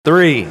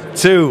3,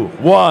 2,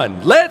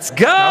 1, let's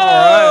go!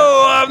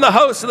 Right. I'm the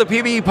host of the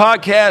PBE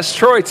podcast,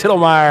 Troy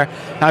Tittlemeyer.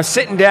 I'm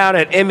sitting down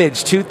at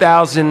Image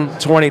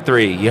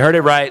 2023. You heard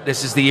it right.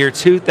 This is the year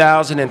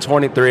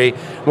 2023.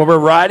 When we're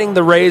riding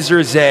the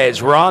razor's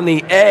edge, we're on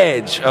the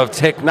edge of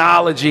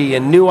technology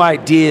and new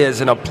ideas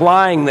and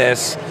applying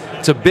this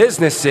to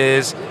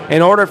businesses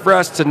in order for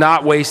us to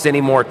not waste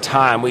any more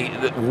time.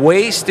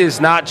 Waste is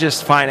not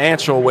just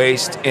financial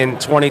waste in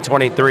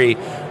 2023.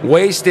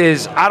 Waste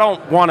is, I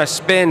don't want to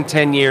spend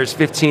 10 years,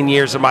 15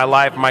 years of my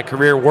life, my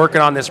career working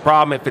on this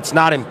problem if it's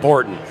not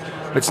important.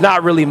 If it's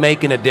not really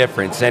making a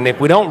difference. And if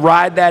we don't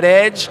ride that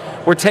edge,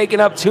 we're taking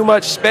up too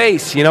much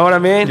space. You know what I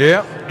mean?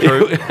 Yeah,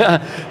 true.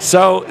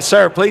 So,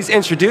 sir, please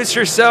introduce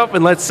yourself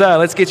and let's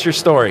get your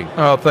story.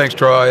 Oh, thanks,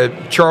 Troy.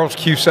 Charles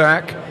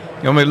Cusack.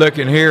 You want me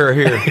looking here or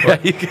here?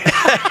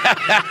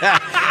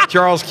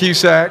 Charles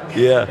Cusack.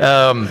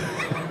 Yeah.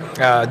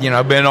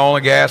 I've been oil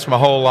and gas my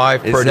whole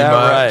life, pretty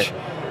much.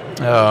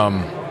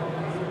 Right?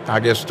 I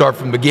guess start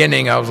from the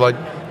beginning. I was like,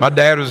 my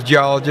dad was a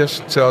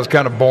geologist, so I was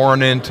kind of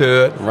born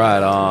into it.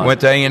 Right on. Went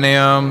to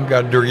A&M,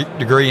 got a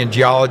degree in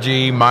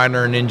geology,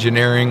 minor in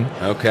engineering.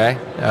 Okay.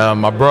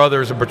 My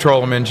brother's a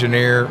petroleum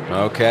engineer.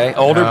 Okay.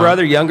 Older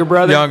brother, younger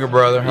brother? Younger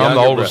brother. I'm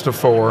the oldest of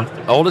four.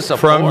 Oldest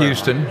of from four.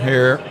 Houston,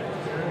 here.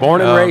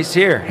 Born and raised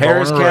here,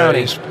 Harris County.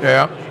 Raised,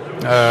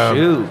 yeah.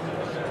 Shoot.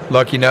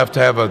 Lucky enough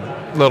to have a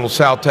little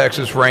South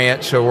Texas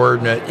ranch, so we're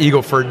in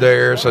Eagleford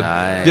there. So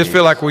nice. Just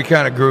feel like we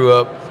kind of grew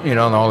up, in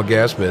the oil and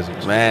gas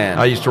business. Man.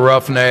 I used to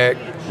roughneck.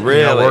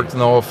 Really? Worked in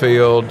the oil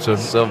field.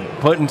 So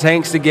putting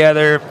tanks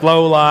together,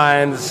 flow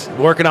lines,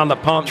 working on the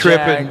pump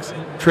jacks.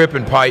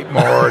 Tripping pipe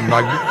more, and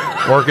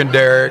like working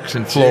derricks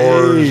and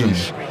floors. And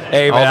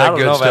hey, man, all that I don't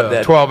good know stuff. about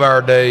that.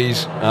 12-hour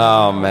days.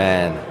 Oh,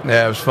 man.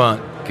 Yeah, it was fun.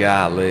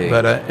 Golly.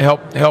 But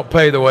help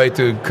pay the way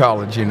through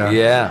college,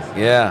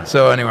 Yeah.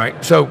 So anyway,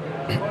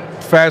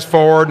 fast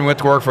forward and went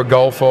to work for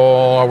Gulf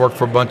Oil. I worked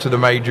for a bunch of the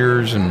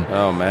majors and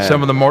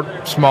some of the more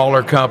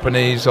smaller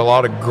companies. A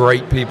lot of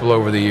great people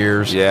over the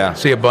years. Yeah.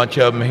 See a bunch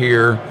of them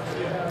here.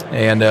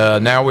 And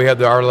now we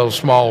have our little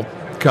small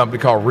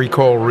company called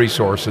Recoil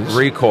Resources.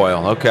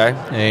 Recoil, okay.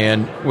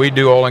 And we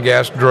do oil and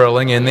gas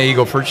drilling in the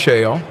Eagleford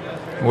Shale.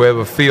 We have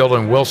a field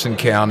in Wilson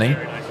County.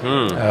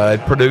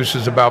 It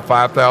produces about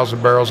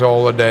 5,000 barrels of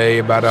oil a day,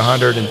 about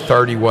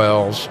 130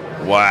 wells.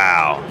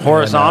 Wow.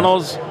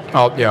 Horizontals?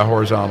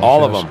 Horizontals.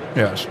 All of them?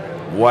 Yes.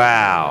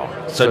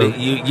 Wow. So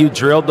you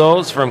drilled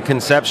those from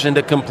conception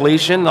to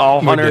completion, all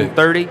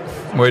 130?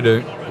 We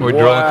do. We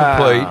drill and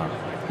complete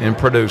and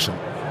produce them.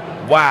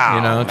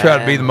 Wow. Try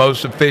to be the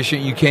most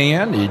efficient you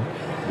can. You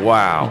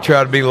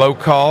try to be low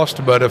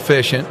cost but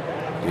efficient.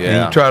 Yeah.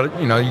 And you try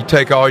to, you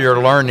take all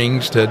your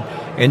learnings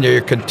and you're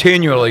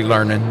continually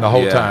learning the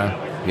whole time.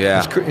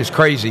 Yeah. It's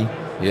crazy.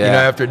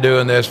 Yeah. After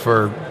doing this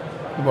for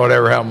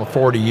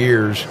 40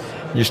 years,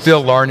 you're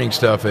still learning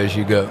stuff as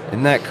you go.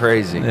 Isn't that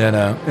crazy?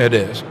 It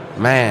is.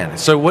 Man.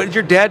 So what did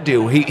your dad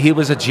do? He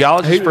was a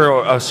geologist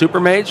for a super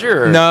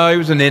major? Or? No, he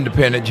was an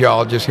independent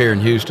geologist here in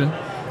Houston.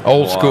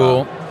 Old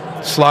school,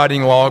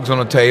 sliding logs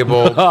on a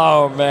table.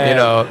 Oh,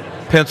 man.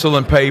 Pencil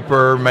and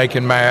paper,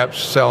 making maps,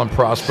 selling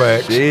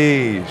prospects.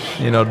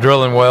 Jeez.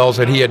 Drilling wells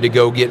that he had to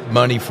go get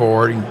money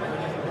for and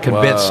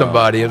convince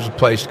somebody it was a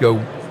place to go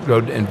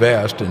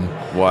invest. And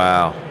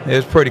wow, it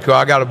was pretty cool.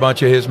 I got a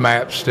bunch of his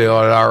maps still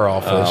at our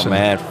office. Oh,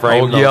 man,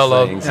 frame old those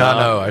yellow things, I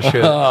know, I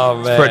should.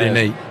 Oh, man. It's pretty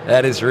neat.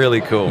 That is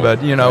really cool.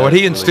 But what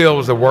he instilled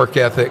was the work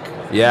ethic.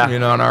 Yeah.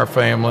 In our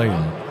family,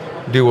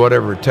 and do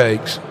whatever it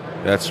takes.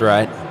 That's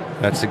right.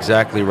 That's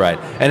exactly right.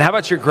 And how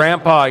about your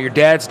grandpa, your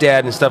dad's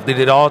dad and stuff? Did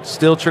it all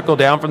still trickle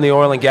down from the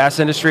oil and gas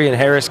industry in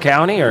Harris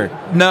County? Or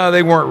no,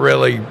 they weren't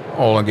really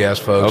oil and gas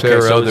folks. They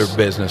were other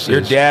businesses.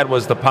 Your dad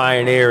was the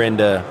pioneer on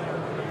the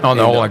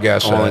oil and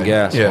gas side. Oil and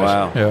gas, yes.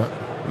 Wow.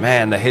 Yeah.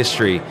 Man, the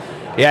history.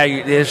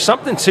 Yeah, there's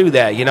something to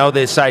that,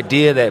 this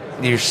idea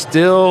that you're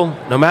still,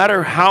 no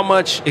matter how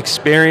much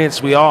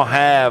experience we all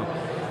have,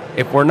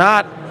 if we're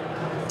not,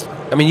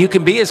 you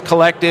can be as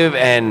collective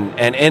and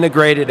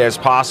integrated as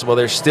possible.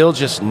 There's still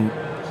just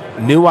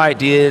new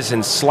ideas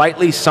and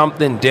slightly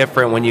something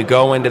different when you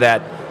go into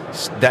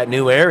that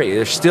new area.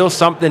 There's still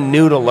something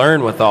new to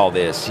learn with all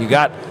this. You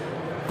got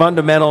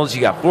fundamentals,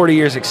 you got 40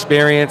 years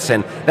experience,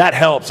 and that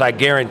helps. I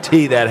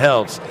guarantee that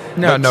helps.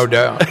 No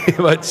doubt.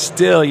 But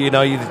still, you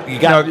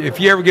got... if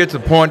you ever get to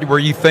the point where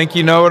you think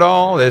you know it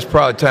all, it's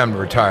probably time to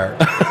retire.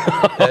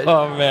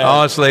 Oh, man.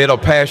 Honestly, it'll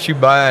pass you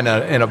by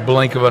in a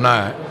blink of an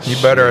eye.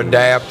 You better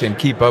adapt and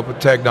keep up with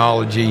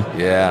technology.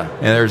 Yeah.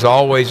 And there's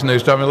always new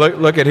stuff.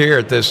 Look at here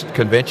at this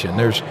convention.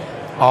 There's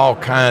all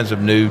kinds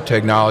of new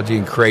technology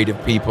and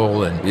creative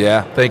people and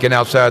thinking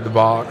outside the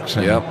box.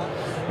 And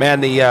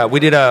Man, we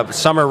did a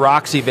Summer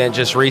Rocks event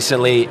just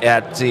recently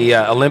at the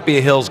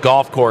Olympia Hills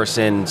Golf Course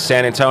in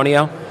San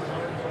Antonio.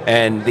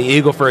 And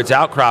the Eagleford's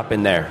outcrop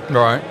in there.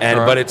 Right.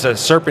 But it's a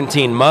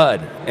serpentine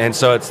mud. And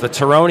so it's the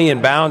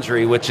Turonian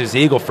boundary, which is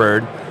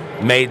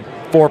Eagleford, made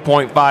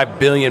 4.5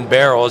 billion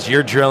barrels.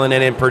 You're drilling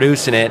it and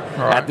producing it.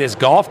 Right. At this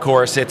golf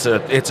course, it's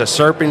a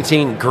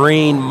serpentine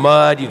green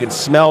mud. You can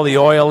smell the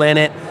oil in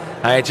it.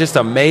 It's just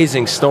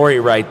amazing story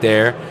right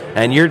there.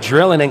 And you're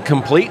drilling and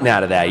completing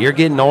out of that. You're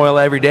getting oil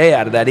every day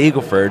out of that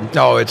Eagle Ford.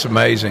 Oh, it's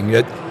amazing.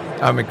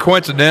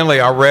 Coincidentally,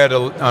 I read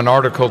an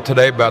article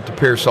today about the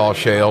Pearsall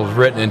Shale. It was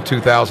written in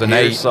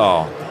 2008.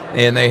 Pearsall.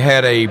 And they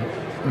had a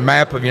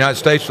map of the United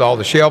States with all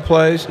the shale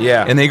plays.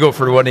 Yeah. And the Eagle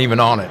Ford wasn't even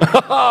on it.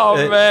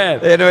 Man.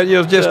 It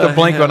was just a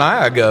blink of an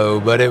eye ago.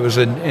 But it was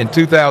in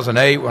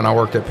 2008 when I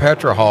worked at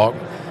Petrahawk.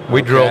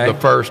 We drilled the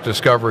first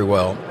discovery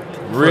well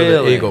for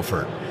the Eagle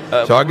Ford.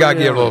 So I got to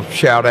give a little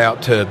shout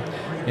out to,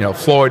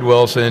 Floyd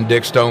Wilson,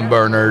 Dick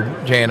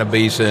Stoneburner, Jana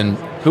Beeson.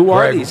 Who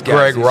are these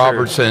guys? Greg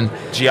Robertson.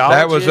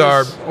 Geologists?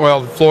 That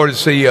was Florida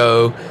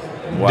CEO.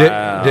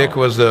 Wow. Dick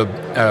was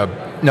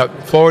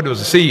Floyd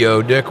was the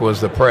CEO. Dick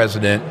was the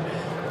president.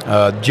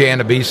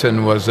 Jana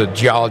Beeson was a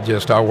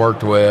geologist I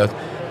worked with.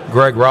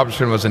 Greg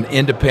Robertson was an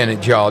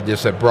independent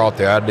geologist that brought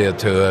the idea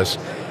to us.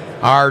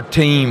 Our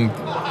team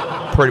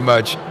pretty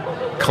much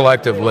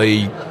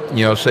collectively,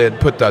 said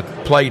put the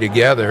play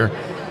together.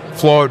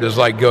 Floyd was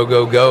like, go,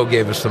 go, go,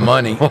 gave us the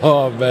money.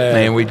 Oh, man.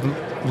 And we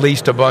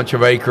leased a bunch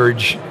of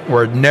acreage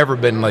where it had never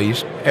been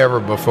leased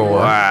ever before.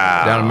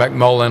 Wow. Down in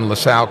McMullen and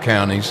LaSalle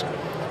counties.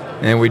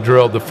 And we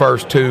drilled the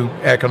first 2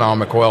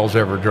 economic wells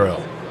ever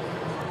drilled.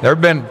 There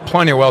have been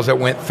plenty of wells that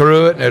went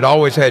through it, and it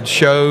always had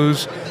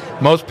shows.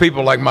 Most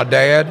people, like my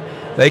dad,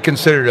 they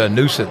considered it a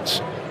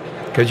nuisance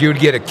because you would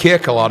get a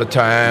kick a lot of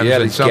times. Yeah,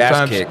 and these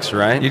sometimes gas kicks,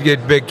 right? You'd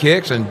get big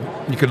kicks, and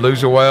you could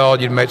lose a well.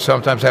 You'd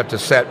sometimes have to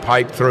set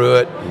pipe through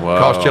it. Whoa.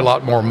 Cost you a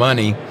lot more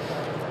money.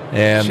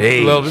 And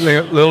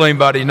little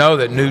anybody know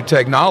that new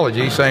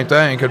technology, same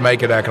thing, could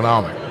make it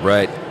economic.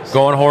 Right.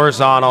 Going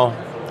horizontal.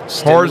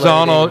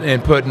 Horizontal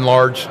and putting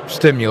large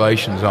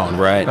stimulations on.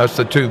 Right. That's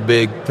the 2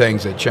 big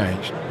things that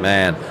changed.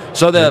 Man.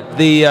 So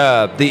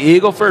the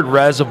Eagle Ford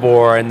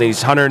Reservoir and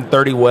these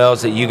 130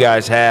 wells that you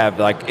guys have,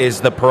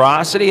 is the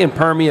porosity and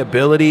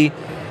permeability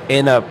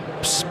in a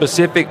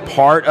specific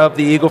part of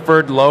the Eagle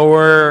Ford,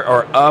 lower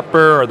or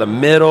upper or the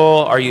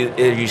middle? Are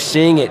you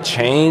seeing it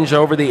change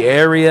over the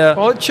area?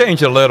 Well, it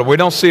changed a little. We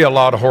don't see a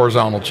lot of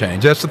horizontal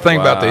change. That's the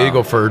thing about the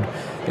Eagle Ford.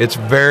 It's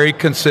very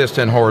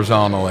consistent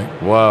horizontally.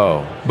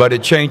 Whoa. But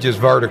it changes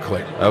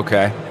vertically.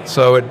 Okay.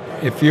 So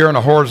if you're in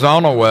a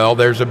horizontal well,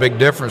 there's a big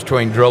difference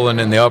between drilling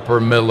in the upper,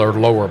 middle, or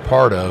lower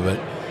part of it.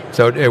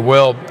 So it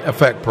will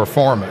affect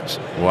performance.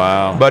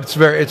 Wow. But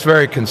it's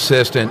very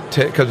consistent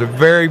because a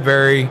very,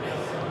 very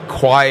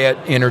quiet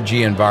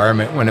energy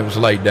environment when it was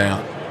laid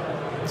down.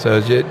 So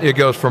it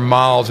goes for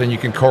miles, and you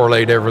can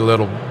correlate every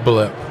little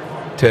blip,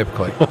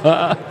 typically.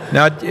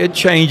 Now, it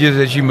changes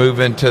as you move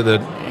into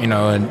the,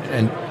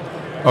 and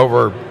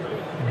over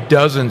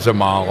dozens of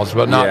miles,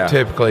 but not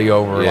typically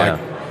over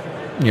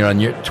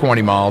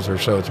 20 miles or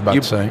so. It's about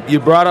the same. You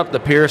brought up the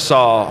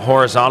Pearsall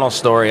horizontal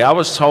story. I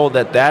was told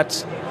that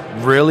that's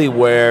really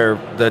where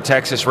the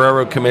Texas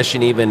Railroad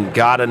Commission even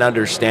got an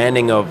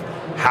understanding of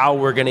how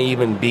we're going to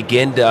even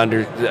begin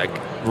to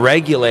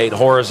regulate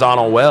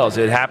horizontal wells.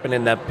 It happened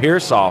in the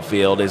Pearsall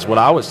field, is what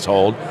I was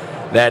told.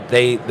 That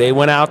they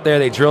went out there,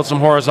 they drilled some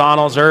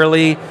horizontals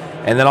early,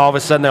 and then all of a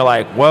sudden they're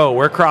like, whoa,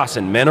 we're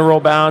crossing mineral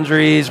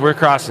boundaries, we're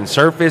crossing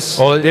surface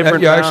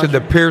different boundaries. Actually,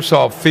 the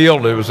Pearsall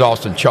field, it was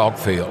Austin Chalk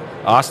field.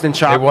 Austin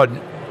Chalk?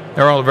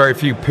 There were only very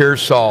few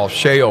Pearsall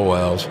shale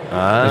wells. It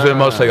was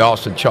mostly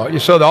Austin Chalk.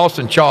 So the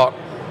Austin Chalk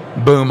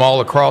boom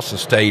all across the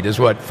state is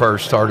what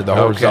first started the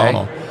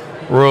horizontal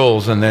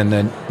rules. And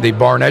then the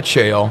Barnett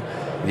Shale,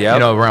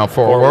 around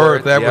Fort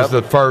Worth, that was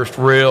the first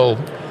real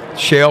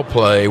shale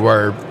play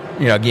where,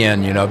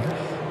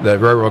 the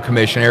Railroad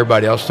Commission,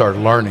 everybody else started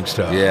learning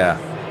stuff. Yeah.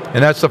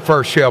 And that's the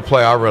first shale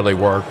play I really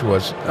worked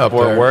was up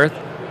Fort there. Worth?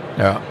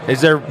 Yeah.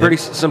 Is there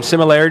some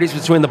similarities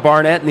between the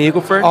Barnett and the Eagle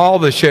Ford? All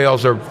the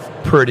shales are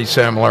pretty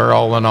similar,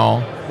 all in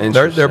all.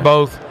 They're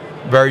both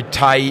very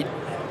tight,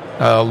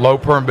 low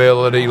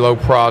permeability, low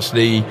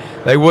porosity.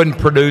 They wouldn't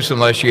produce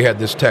unless you had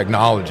this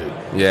technology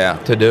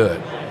to do it.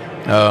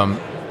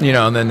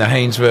 And then the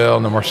Haynesville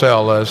and the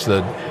Marcellus,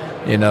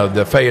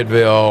 the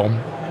Fayetteville,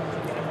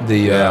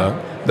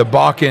 the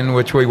Bakken,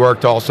 which we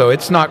worked also.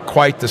 It's not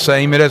quite the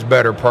same. It has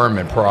better perm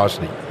and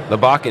porosity. The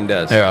Bakken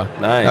does. Yeah.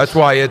 Nice. That's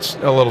why it's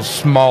a little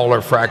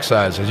smaller frac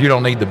sizes. You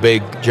don't need the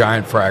big,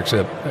 giant fracs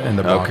in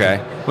the Bakken. Okay.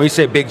 When you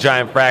say big,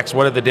 giant fracs,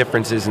 what are the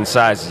differences in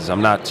sizes?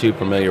 I'm not too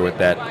familiar with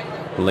that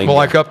lingo. Well,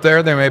 like up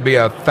there may be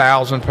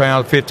 1,000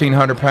 pounds,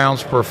 1,500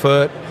 pounds per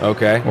foot.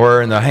 Okay.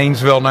 Where in the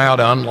Haynesville now,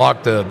 to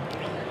unlock they're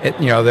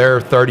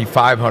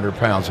 3,500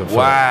 pounds a foot.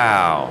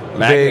 Wow.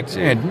 Big,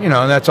 and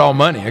that's all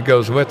money. It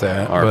goes with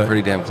that. Are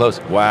pretty damn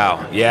close.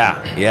 Wow.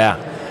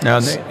 Yeah. Now,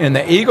 in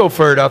the Eagle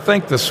Ford, I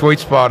think the sweet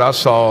spot I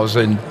saw was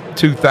in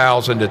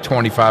 2,000 to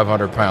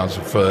 2,500 pounds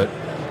a foot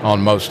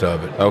on most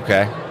of it.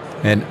 Okay.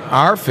 In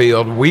our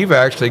field, we've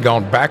actually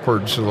gone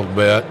backwards a little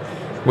bit.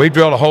 We've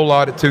drilled a whole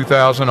lot at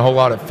 2,000, a whole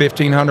lot at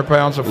 1,500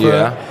 pounds a foot.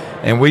 Yeah.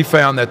 And we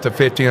found that the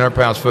 1,500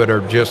 pounds a foot are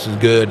just as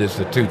good as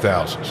the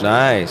 2,000s.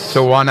 Nice.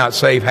 So why not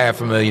save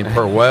 $500,000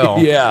 per well?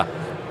 Yeah.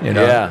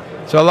 Yeah.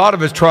 So a lot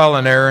of it's trial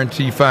and error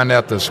until you find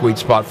out the sweet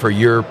spot for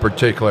your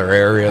particular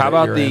area. How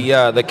about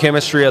the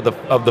chemistry of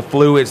the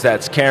fluids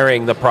that's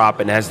carrying the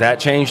proppant? Has that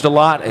changed a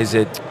lot? Is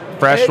it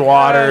fresh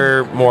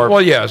water, more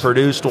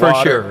produced water?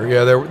 For sure.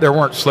 Yeah, there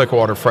weren't slick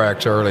water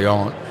fracs early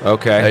on.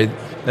 Okay.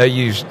 They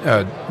used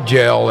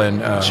gel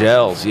and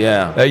gels.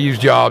 Yeah. They used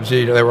jobs.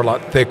 They were a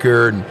lot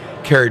thicker and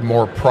carried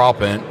more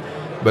proppant,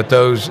 but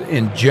those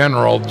in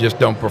general just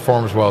don't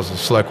perform as well as the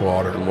slick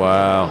water.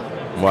 Wow.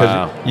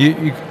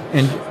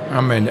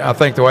 I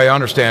think the way I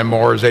understand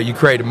more is that you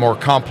create a more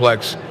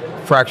complex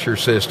fracture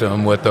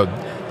system with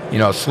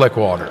slick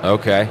water.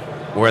 Okay.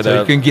 So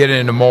you can get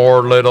into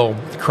more little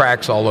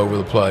cracks all over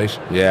the place.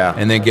 Yeah.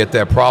 And then get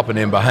that proppant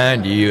in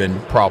behind you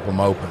and prop them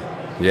open.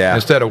 Yeah.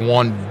 Instead of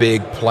one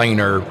big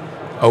planar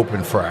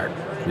open frac.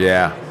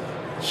 Yeah.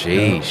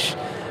 Sheesh.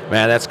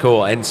 Man, that's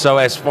cool. And so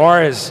as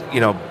far as,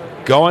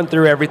 going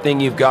through everything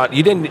you've got,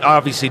 you didn't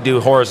obviously do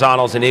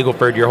horizontals in Eagle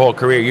Ford your whole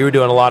career. You were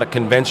doing a lot of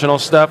conventional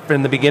stuff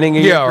in the beginning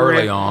of your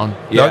career? Early on.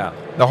 Yeah.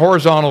 The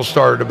horizontals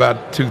started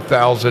about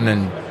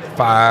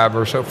 2005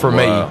 or so for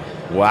me.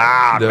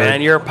 Wow,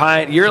 man, you're a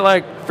pioneer. You're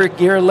like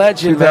you're a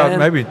legend, man.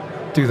 Maybe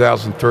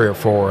 2003 or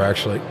 4,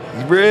 actually.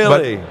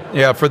 Really?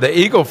 But, for the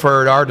Eagle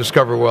Ford, our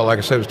discovery well, like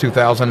I said, was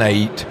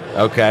 2008.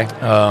 Okay.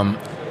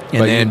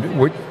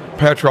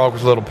 Petrol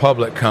was a little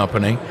public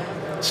company,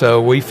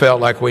 so we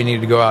felt like we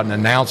needed to go out and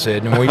announce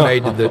it, and we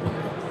made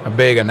a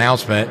big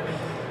announcement.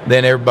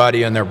 Then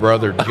everybody and their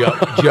brother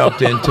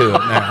jumped into it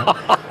now.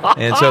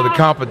 And so the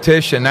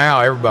competition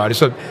now, everybody.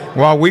 So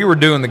while we were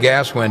doing the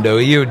gas window,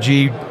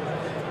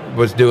 EOG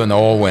was doing the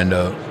oil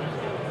window.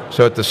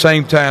 So at the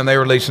same time they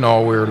were leasing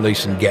oil, we were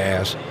leasing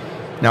gas.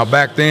 Now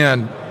back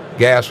then,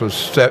 gas was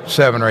 $7 or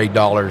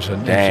 $8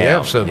 an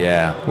MCF. So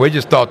we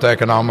just thought the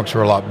economics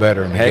were a lot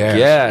better in the gas. Heck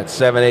yeah, it's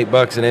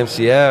 $7-8 an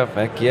MCF.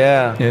 Heck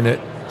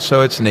yeah.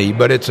 So it's neat,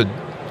 but it's a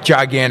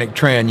gigantic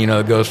trend,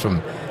 that goes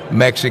from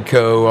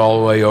Mexico all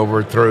the way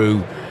over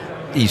through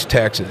East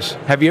Texas.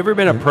 Have you ever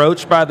been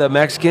approached by the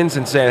Mexicans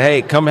and said,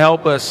 hey, come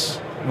help us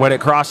when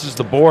it crosses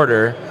the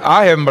border?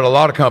 I haven't, but a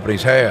lot of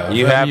companies have.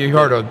 You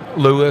heard of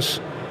Lewis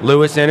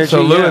Energy?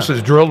 So Lewis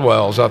has drilled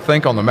wells, I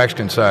think, on the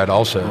Mexican side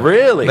also.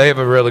 Really? They have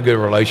a really good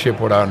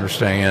relationship, what I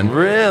understand.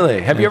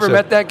 Really? Have you ever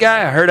met that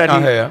guy? I heard I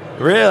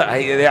have.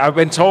 Really? I've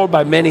been told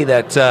by many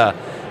that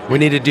we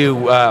need to do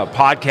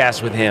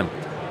podcasts with him.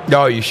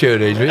 Oh, you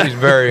should. He's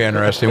very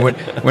interesting.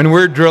 When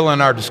we're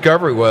drilling our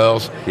discovery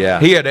wells,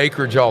 he had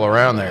acreage all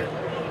around there.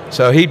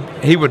 So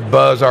he would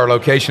buzz our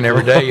location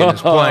every day in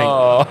his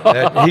plane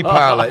that he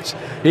pilots.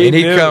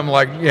 He'd come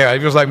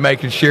he was like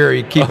making sure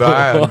he'd keep an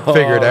eye and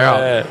figure it out.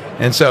 Man.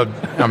 And so,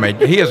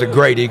 he has a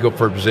great Eagle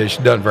Ford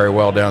position, done very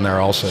well down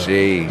there also.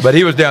 Jeez. But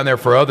he was down there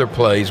for other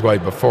plays way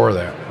before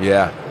that.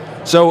 Yeah.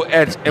 So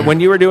when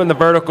you were doing the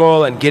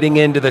vertical and getting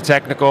into the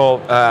technical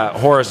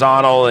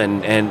horizontal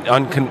and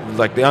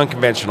the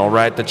unconventional,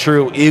 right, the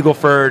true Eagle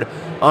Ford,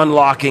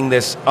 unlocking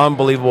this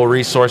unbelievable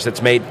resource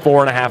that's made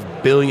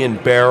 4.5 billion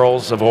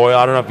barrels of oil.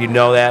 I don't know if you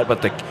know that,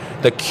 but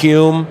the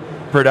cum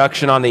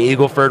production on the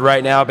Eagle Ford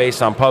right now,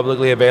 based on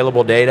publicly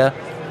available data,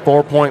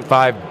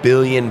 4.5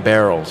 billion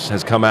barrels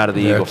has come out of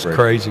the Eagle Ford. That's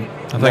crazy.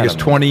 I think it's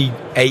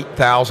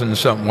 28,000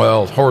 something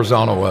wells,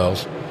 horizontal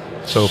wells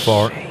so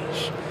far.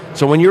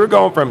 So when you were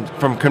going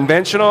from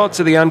conventional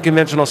to the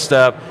unconventional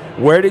stuff,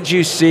 where did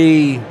you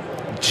see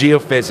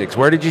geophysics?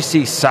 Where did you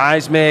see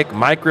seismic,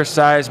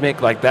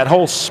 microseismic, like that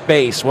whole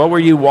space? What were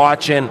you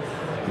watching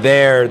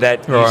there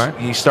that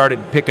you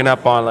started picking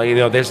up on?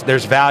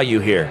 There's value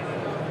here.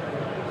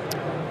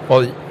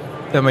 Well,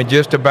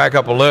 just to back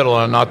up a little,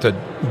 and not to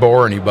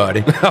bore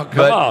anybody,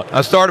 come on.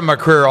 I started my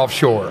career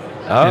offshore,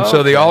 and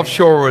so the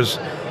offshore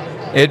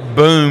it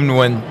boomed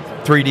when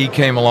 3D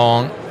came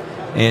along.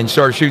 And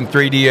started shooting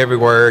 3D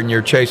everywhere, and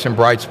you're chasing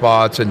bright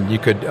spots, and you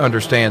could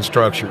understand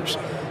structures.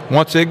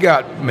 Once it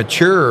got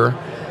mature,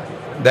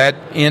 that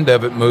end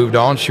of it moved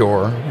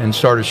onshore and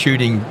started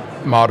shooting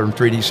modern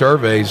 3D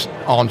surveys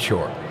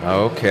onshore.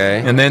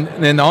 Okay. And then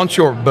the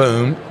onshore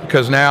boomed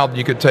because now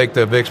you could take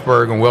the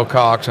Vicksburg and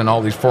Wilcox and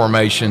all these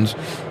formations,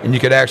 and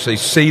you could actually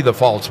see the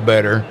faults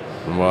better.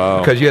 Wow.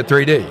 Because you had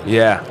 3D.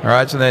 Yeah. All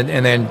right. So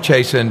then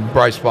chasing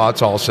bright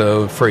spots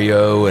also,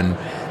 Frio and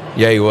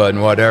Yewa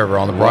and whatever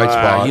on the bright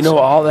spots. You know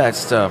all that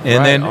stuff.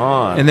 And then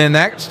then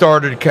that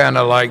started kind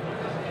of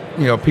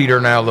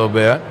petering out a little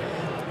bit.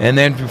 And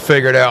then we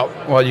figured out,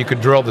 you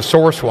could drill the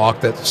source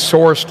walk that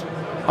sourced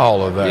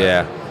all of that.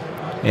 Yeah.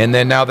 And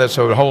then now that's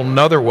a whole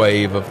nother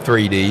wave of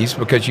 3Ds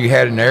because you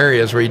had in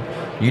areas where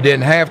you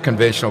didn't have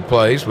conventional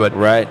plays, but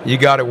you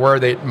got it where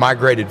they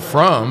migrated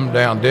from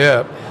down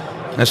dip.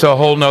 And so a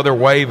whole nother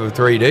wave of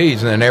 3Ds,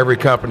 and then every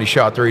company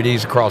shot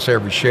 3Ds across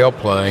every shale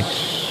play,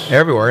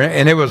 everywhere,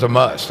 and it was a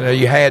must.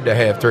 You had to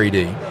have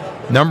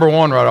 3D. Number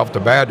one right off the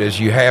bat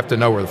is you have to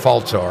know where the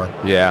faults are.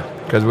 Yeah.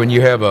 Because when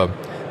you have a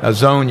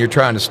zone, you're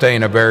trying to stay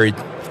in a very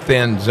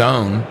thin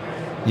zone,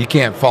 you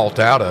can't fault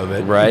out of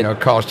it. Right. It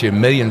costs you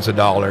millions of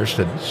dollars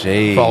to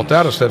fault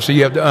out of stuff, so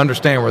you have to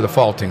understand where the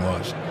faulting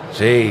was.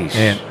 Jeez.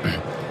 And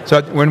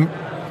so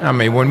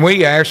when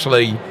we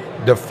actually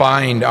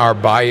defined our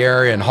buy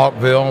area in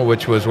Hawkville,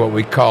 which was what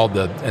we called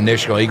the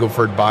initial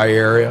Eagleford buy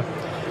area.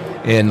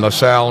 In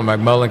LaSalle and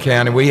McMullen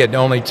County, we had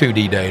only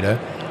 2D data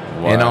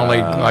and only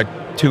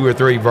like 2 or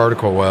 3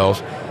 vertical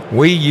wells.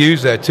 We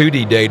used that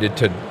 2D data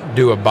to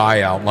do a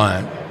buyout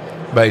line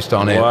based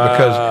on it,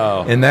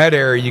 because in that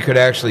area you could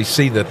actually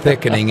see the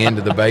thickening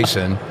into the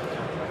basin.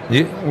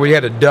 We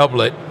had a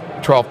doublet,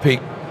 trough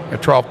peak,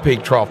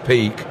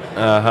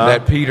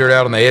 that petered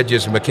out on the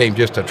edges and became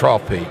just a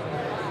trough peak.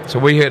 So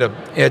we hit a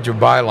edge of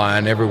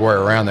byline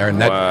everywhere around there,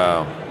 and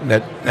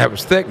that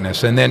was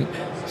thickness. And then,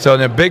 so in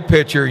the big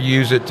picture,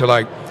 use it to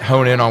like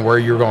hone in on where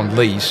you're going to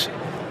lease.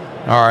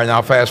 All right,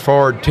 now fast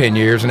forward 10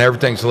 years and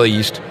everything's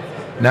leased.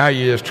 Now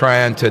you're just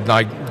trying to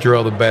like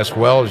drill the best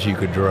wells you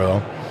could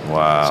drill.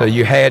 Wow. So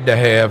you had to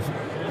have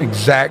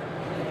exact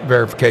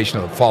verification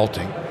of the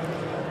faulting.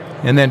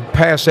 And then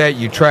past that,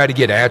 you try to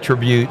get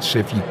attributes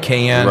if you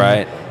can.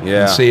 Right,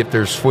 yeah. And see if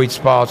there's sweet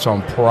spots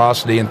on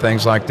porosity and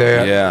things like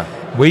that. Yeah.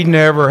 We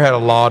never had a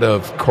lot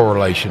of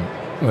correlation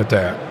with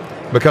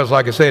that. Because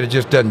like I said, it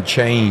just doesn't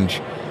change,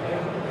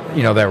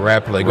 that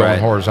rapidly going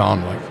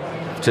horizontally.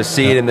 To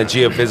see it in the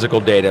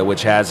geophysical data,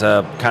 which has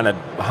a kind of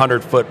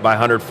 100-foot by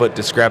 100-foot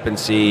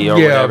discrepancy or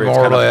whatever.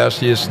 More or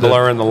less. Just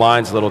blurring the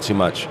lines a little too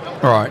much.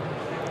 All right.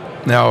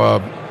 Now,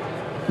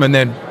 and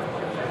then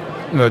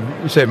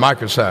you say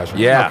microseismic.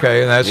 Yeah.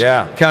 Okay, and that's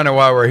kind of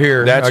why we're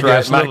here. That's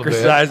right.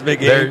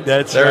 Microseismic.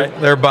 That's right.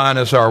 They're buying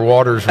us our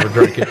waters we're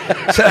drinking.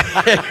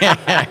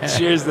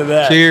 Cheers to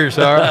that. Cheers.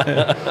 All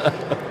right.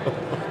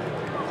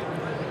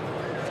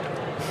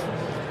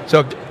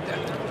 So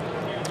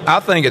I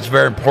think it's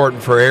very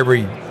important for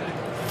every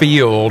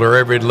field or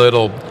every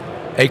little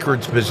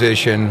acreage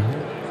position,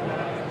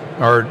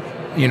 or,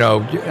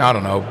 I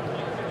don't know,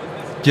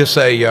 just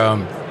say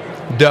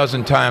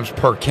dozen times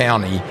per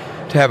county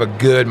to have a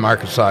good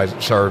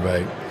microseismic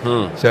survey.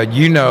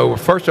 So,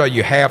 first of all,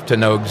 you have to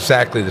know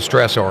exactly the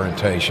stress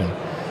orientation.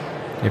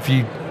 If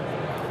you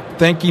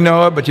think you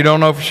know it, but you don't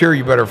know for sure,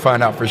 you better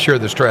find out for sure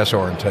the stress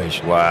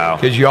orientation. Wow.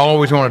 Because you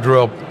always want to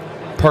drill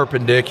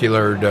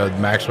perpendicular to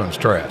maximum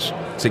stress.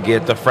 To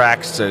get the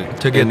fracs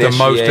to get the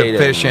most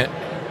efficient.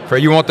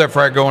 You want that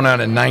frac going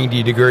out at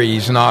 90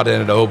 degrees, not at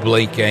an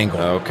oblique angle.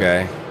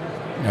 Okay.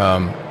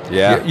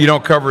 You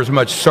don't cover as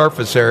much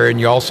surface area, and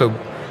you also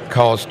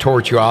cause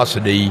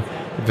tortuosity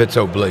if it's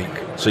oblique.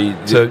 So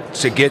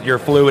to get your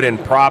fluid and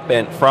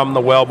proppant from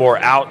the wellbore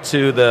out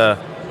to the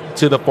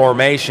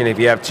formation, if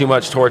you have too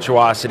much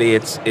tortuosity,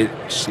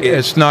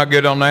 it's not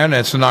good on that, and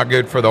it's not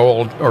good for the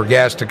oil or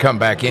gas to come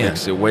back in.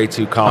 It's way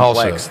too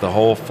complex. Also, the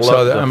whole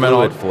flow,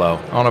 fluid flow.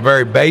 On a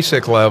very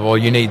basic level,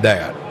 you need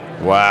that.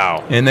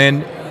 Wow. And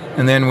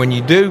then when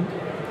you do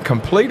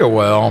complete a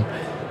well,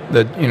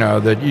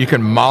 that you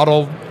can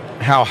model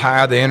how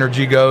high the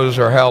energy goes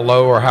or how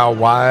low or how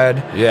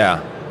wide.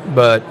 Yeah.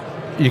 But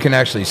you can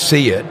actually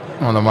see it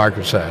on the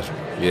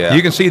microseismic. Yeah.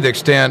 You can see the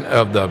extent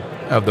of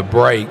the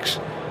breaks,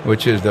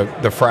 which is the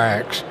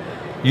fracs.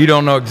 You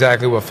don't know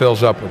exactly what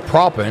fills up with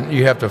proppant.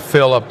 You have to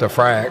fill up the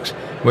fracs,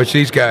 which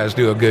these guys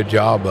do a good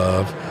job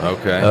of.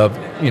 Okay. Of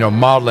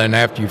modeling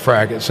after you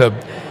frac it. So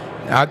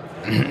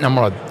I'm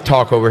going to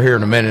talk over here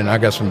in a minute, and I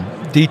got some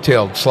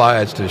detailed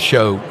slides to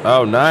show.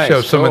 Oh, nice.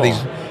 Show some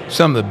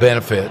of the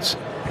benefits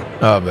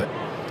of it.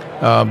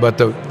 But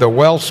the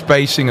well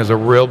spacing is a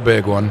real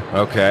big one.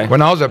 Okay.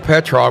 When I was at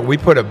Petrock, we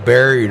put a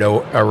buried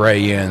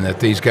array in that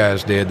these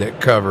guys did that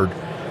covered,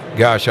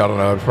 gosh, I don't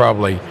know,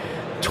 probably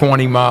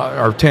 20 miles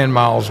or 10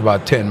 miles by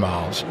 10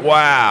 miles.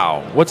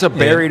 Wow. What's a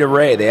buried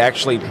array? They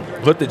actually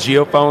put the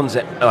geophones,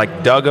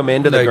 like dug them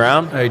into the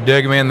ground? They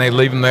dig them in, they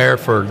leave them there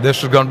for,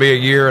 this was going to be a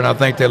year, and I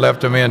think they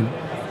left them in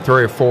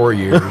 3 or 4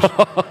 years.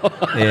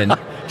 And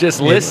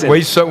just listen.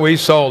 We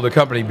sold the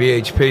company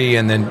BHP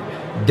and then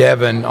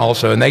Devon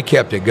also, and they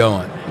kept it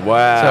going.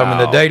 Wow.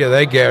 So, the data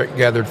they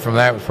gathered from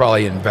that was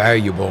probably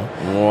invaluable.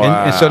 Wow.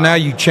 And so now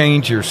you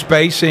change your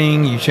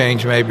spacing, you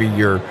change maybe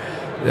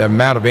the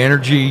amount of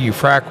energy you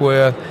frac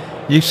with.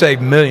 You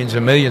save millions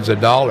and millions of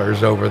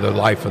dollars over the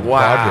life of the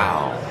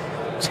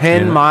project.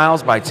 10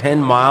 miles by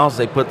 10 miles,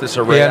 they put this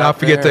array. Yeah, and I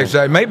forget the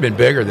exact. It may have been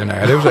bigger than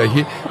that. It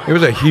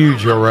was a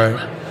huge array.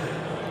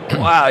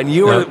 Wow, and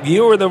you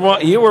were the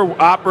one. You were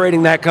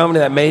operating that company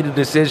that made the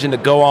decision to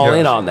go all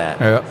in on that.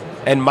 Yeah.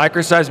 And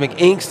Microseismic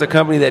Inc.'s the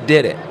company that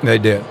did it. They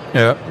did.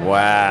 Yeah.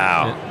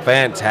 Wow. Yeah.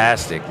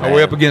 Fantastic. Man. Are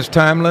we up against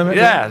time limit?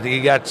 Yeah.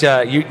 You got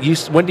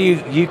when do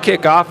you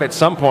kick off at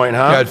some point,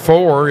 huh? At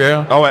 4,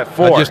 yeah. Oh, at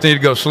 4. I just need to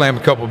go slam a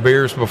couple of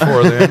beers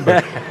before then.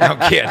 But I'm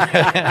kidding.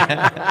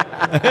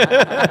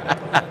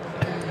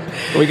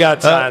 We got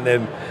time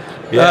then.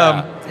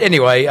 Yeah.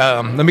 Anyway,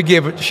 let me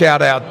give a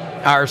shout out.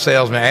 Our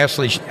salesman,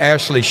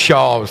 Ashley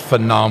Shaw, was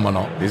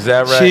phenomenal. Is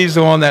that right? She's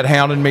the one that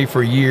hounded me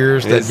for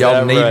years that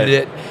y'all needed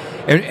it.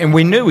 And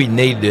we knew we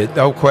needed it.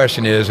 The whole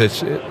question is,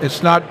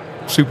 it's not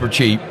super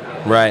cheap.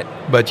 Right.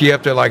 But you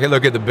have to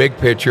look at the big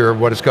picture of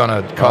what it's going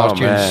to cost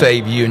you and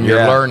save you and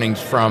your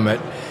learnings from it.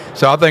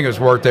 So I think it was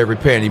worth every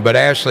penny. But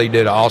Ashley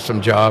did an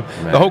awesome job.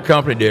 Man. The whole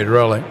company did,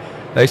 really.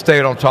 They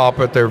stayed on top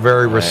of it. They're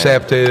very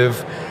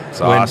receptive.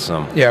 It's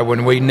awesome. Yeah,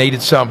 when we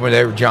needed something,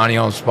 they were Johnny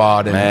on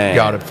spot and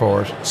got it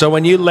for us. So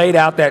when you laid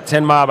out that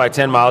 10 mile by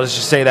 10 mile, let's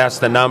just say that's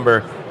the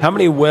number. How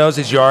many wells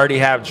did you already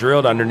have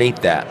drilled underneath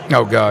that?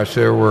 Oh gosh,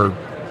 there were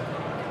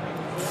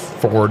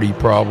 40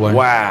 probably.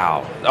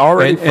 Wow.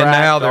 Already fracked, and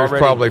now there's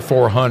probably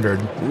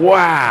 400.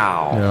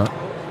 Wow. Yeah.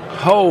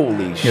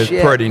 Holy shit.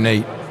 It's pretty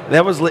neat.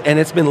 That was, and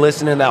it's been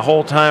listening that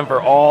whole time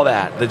for all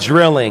that, the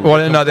drilling.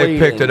 Well, no, they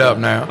picked it up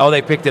now. Oh,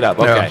 they picked it up.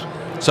 Okay.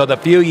 Yeah. So the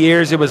few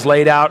years it was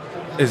laid out,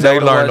 they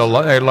learned a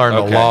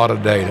lot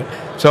of data.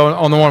 So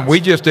on the one we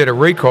just did a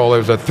recoil, it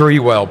was a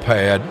 3-well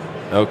pad.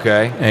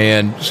 Okay.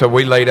 And so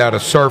we laid out a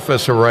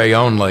surface array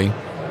only,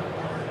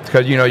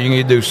 because you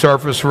can do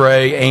surface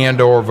array and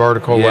or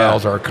vertical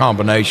wells or a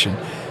combination.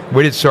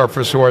 We did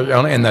surface array,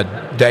 and the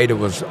data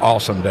was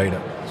awesome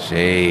data.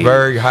 Sheesh.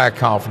 Very high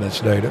confidence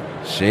data.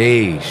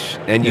 Sheesh.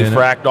 And you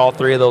fracked all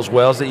 3 of those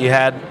wells that you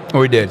had?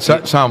 We did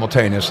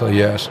simultaneously,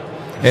 yes.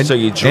 And so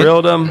you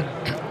drilled them,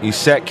 you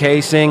set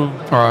casing,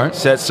 all right,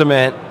 set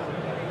cement,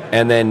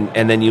 and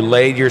then you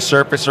laid your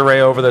surface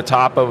array over the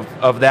top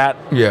of that?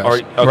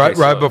 Yes.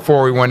 Right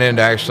before we went in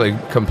to actually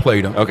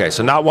complete them. Okay,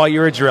 so not while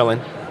you were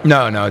drilling.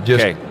 No,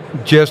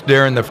 just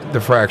during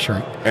the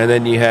fracturing. And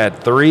then you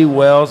had 3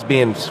 wells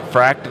being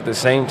fracked at the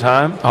same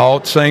time? All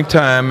at the same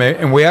time.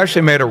 And we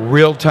actually made a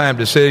real-time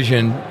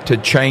decision to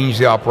change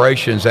the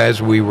operations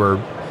as we were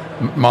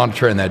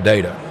monitoring that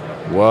data.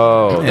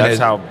 Whoa, and that's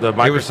how the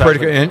microseismic... It was pretty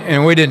good.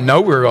 And we didn't know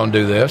we were going to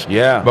do this.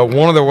 Yeah. But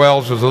one of the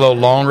wells was a little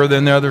longer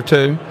than the other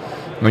 2.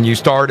 When you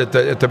start at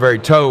the very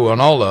toe on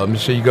all of them,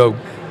 so you go,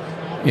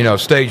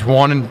 stage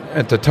 1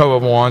 at the toe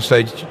of one,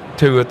 stage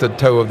 2 at the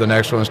toe of the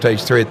next one,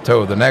 stage 3 at the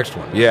toe of the next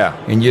one. Yeah.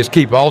 And you just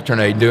keep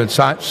alternating, doing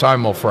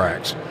simul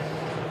fracs,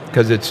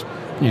 because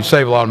you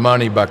save a lot of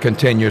money by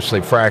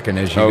continuously fracking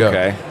as you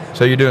go.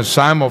 So you're doing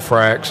simul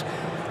fracs,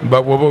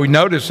 but what we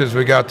noticed is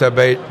we got to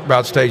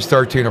about stage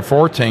 13 or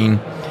 14,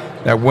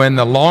 that when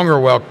the longer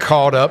well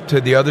caught up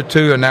to the other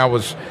 2 and now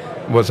was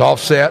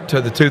offset to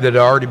the 2 that had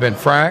already been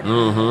fracked,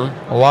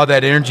 a lot of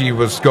that energy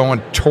was going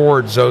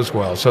towards those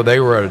wells. So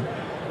they were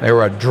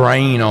a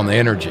drain on the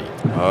energy.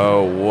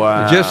 Oh,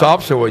 wow. Just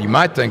opposite what you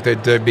might think,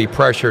 that they'd be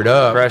pressured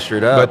up.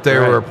 But they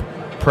were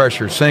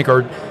pressure sink,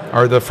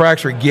 or the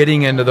fracture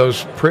getting into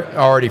those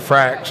already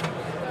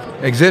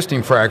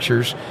existing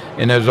fractures,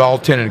 and those all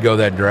tended to go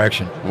that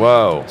direction.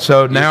 Whoa.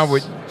 So now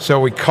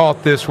we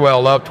caught this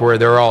well up to where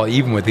they're all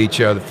even with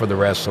each other for the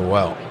rest of the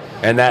well.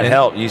 And that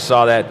helped. You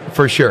saw that?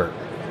 For sure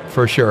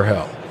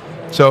helped.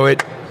 So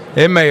it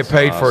may have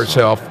paid for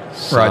itself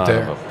right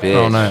there.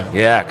 On that.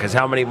 Yeah, because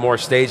how many more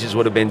stages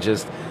would have been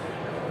just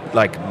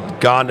like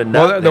gone to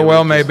nothing? Well, the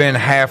well may have been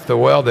half the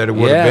well that it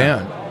would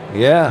have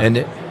been. Yeah.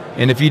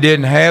 And if you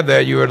didn't have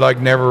that, you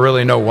would never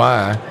really know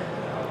why.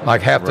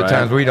 Like half the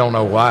times we don't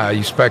know why.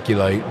 You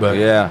speculate,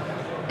 but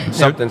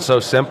something so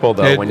simple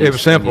though. When it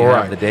was simple,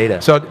 right? The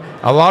data. So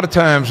a lot of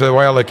times the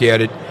way I look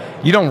at it,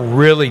 you don't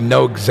really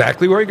know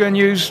exactly what you're going to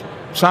use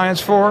science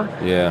for.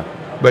 Yeah.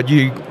 But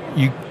you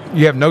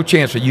have no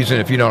chance of using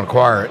it if you don't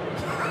acquire it.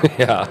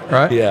 Yeah.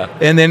 Right. Yeah.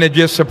 And then it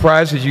just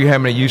surprises you how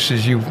many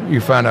uses you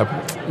find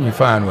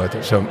with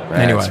it. So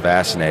anyway, that's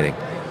fascinating.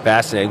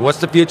 Fascinating. What's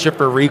the future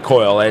for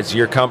Recoil as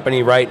your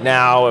company right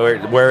now,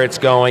 where it's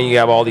going? You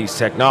have all these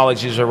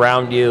technologies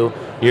around you.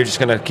 You're just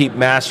going to keep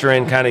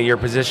mastering kind of your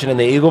position in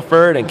the Eagle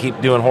Ford and keep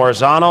doing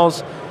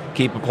horizontals,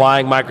 keep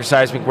applying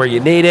microseismic where you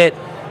need it.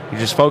 You're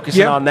just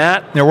focusing on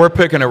that? Now, we're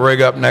picking a rig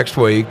up next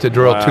week to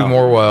drill 2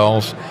 more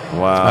wells.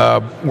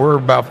 Wow. We're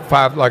about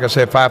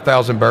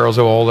 5,000 barrels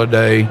of oil a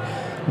day.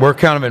 We're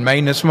kind of in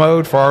maintenance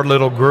mode for our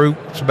little group.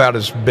 It's about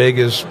as big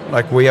as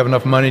we have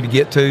enough money to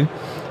get to.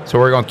 So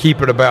we're going to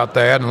keep it about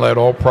that and let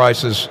oil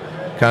prices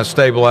kind of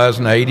stabilize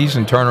in the 80s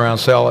and turn around and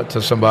sell it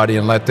to somebody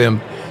and let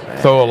them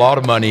throw a lot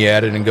of money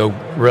at it and go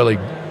really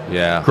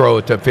grow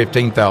it to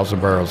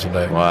 15,000 barrels a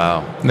day.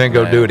 Wow. And then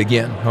go do it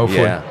again,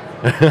 hopefully. Yeah.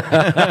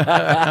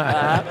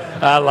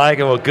 I like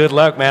it. Well, good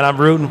luck, man. I'm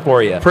rooting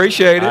for you.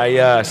 Appreciate it.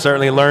 I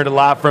certainly learned a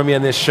lot from you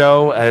in this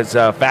show. It's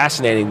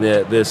fascinating,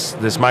 this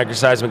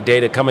microseismic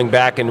data coming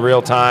back in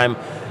real time,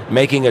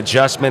 making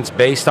adjustments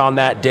based on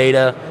that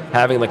data,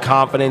 having the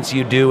confidence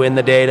you do in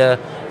the data.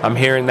 I'm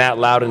hearing that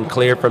loud and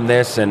clear from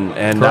this, and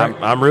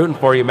I'm rooting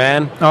for you,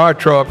 man. All right,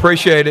 Troy.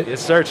 Appreciate it.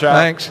 Yes, sir, Troy.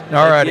 Thanks.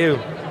 All right. Thank you.